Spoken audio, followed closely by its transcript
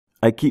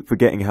I keep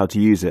forgetting how to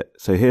use it,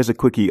 so here's a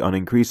quickie on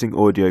increasing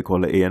audio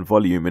quality and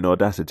volume in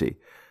Audacity.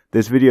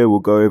 This video will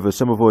go over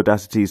some of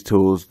Audacity's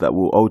tools that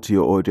will alter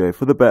your audio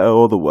for the better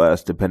or the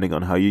worse depending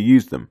on how you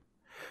use them.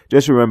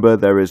 Just remember,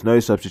 there is no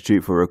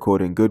substitute for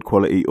recording good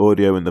quality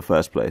audio in the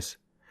first place.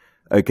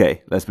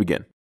 Okay, let's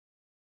begin.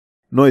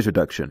 Noise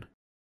reduction.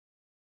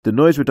 The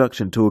noise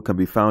reduction tool can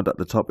be found at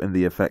the top in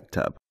the Effect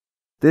tab.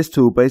 This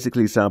tool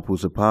basically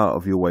samples a part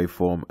of your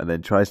waveform and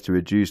then tries to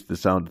reduce the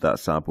sound of that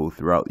sample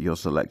throughout your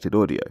selected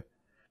audio.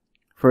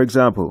 For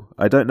example,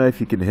 I don't know if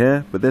you can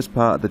hear, but this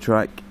part of the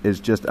track is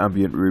just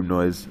ambient room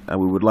noise and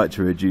we would like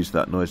to reduce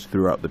that noise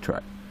throughout the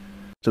track.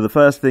 So the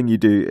first thing you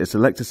do is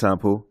select a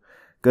sample,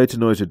 go to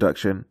Noise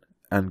Reduction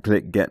and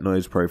click Get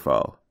Noise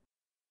Profile.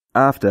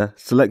 After,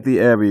 select the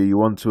area you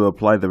want to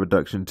apply the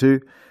reduction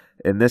to.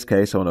 In this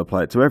case, I want to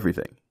apply it to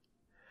everything.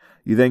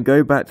 You then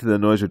go back to the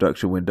noise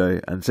reduction window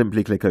and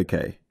simply click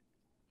OK.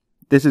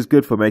 This is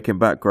good for making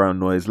background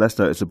noise less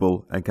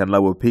noticeable and can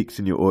lower peaks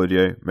in your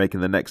audio,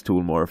 making the next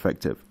tool more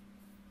effective.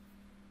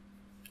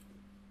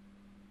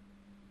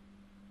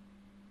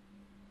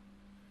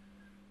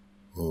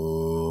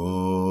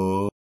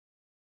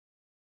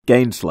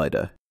 Gain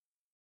slider.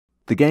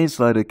 The gain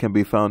slider can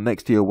be found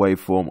next to your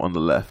waveform on the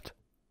left.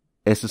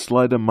 It's a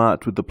slider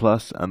marked with the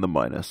plus and the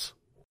minus.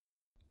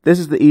 This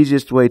is the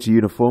easiest way to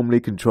uniformly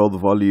control the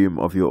volume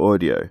of your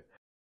audio.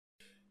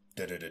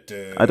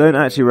 I don't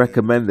actually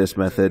recommend this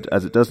method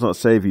as it does not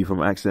save you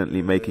from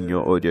accidentally making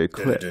your audio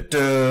clip.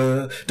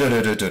 To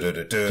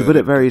put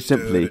it very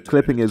simply,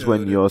 clipping is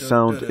when your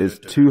sound is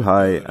too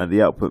high and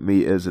the output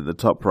meters in the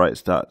top right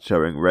start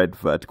showing red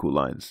vertical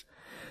lines.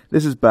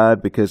 This is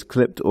bad because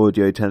clipped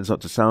audio tends not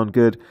to sound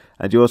good,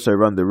 and you also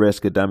run the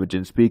risk of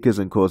damaging speakers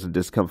and causing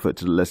discomfort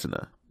to the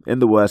listener, in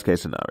the worst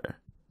case scenario.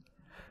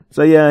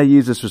 So yeah,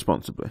 use this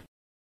responsibly.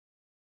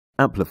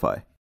 Amplify.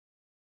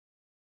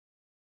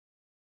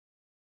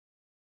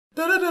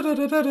 The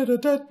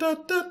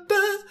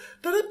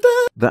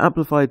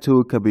Amplify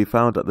tool can be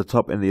found at the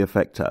top in the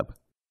Effect tab.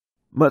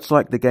 Much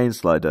like the gain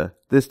slider,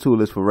 this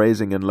tool is for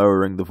raising and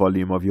lowering the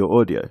volume of your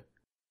audio.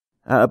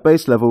 At a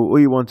base level, all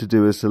you want to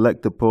do is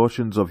select the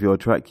portions of your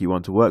track you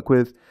want to work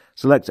with,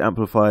 select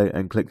Amplify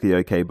and click the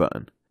OK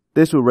button.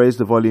 This will raise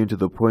the volume to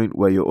the point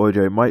where your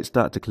audio might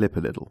start to clip a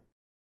little.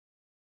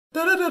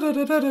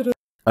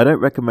 I don't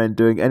recommend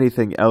doing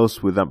anything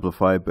else with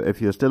Amplify, but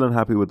if you're still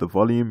unhappy with the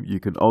volume, you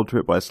can alter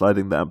it by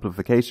sliding the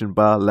amplification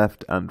bar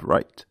left and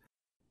right.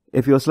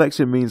 If your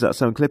selection means that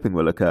some clipping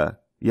will occur,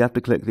 you have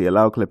to click the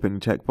Allow Clipping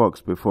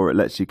checkbox before it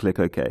lets you click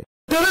OK.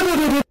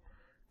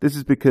 This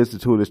is because the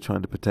tool is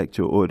trying to protect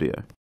your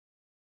audio.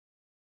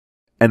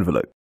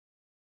 Envelope.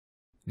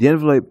 The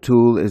envelope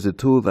tool is a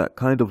tool that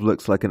kind of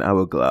looks like an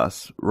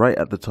hourglass, right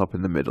at the top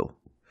in the middle.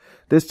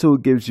 This tool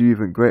gives you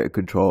even greater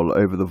control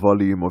over the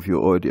volume of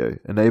your audio,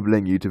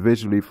 enabling you to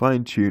visually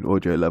fine-tune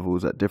audio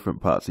levels at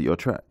different parts of your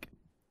track.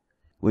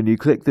 When you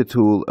click the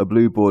tool, a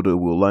blue border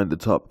will line the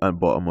top and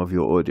bottom of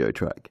your audio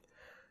track.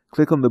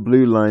 Click on the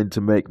blue line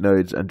to make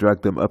nodes and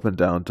drag them up and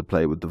down to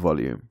play with the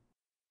volume.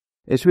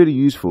 It's really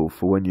useful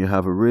for when you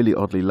have a really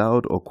oddly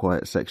loud or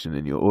quiet section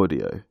in your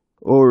audio,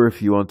 or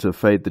if you want to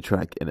fade the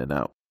track in and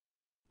out.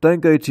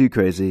 Don't go too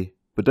crazy,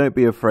 but don't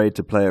be afraid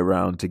to play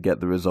around to get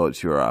the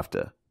results you're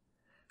after.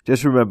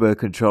 Just remember,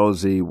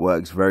 Ctrl-Z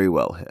works very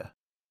well here.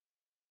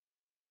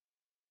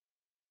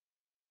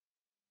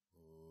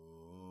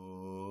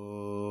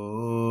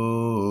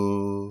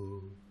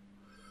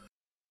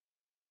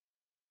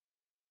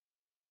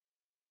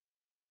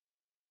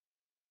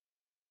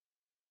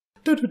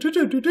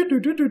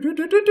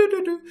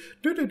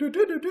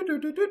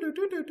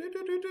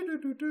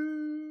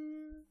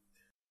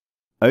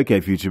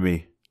 Okay, future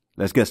me,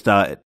 let's get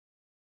started.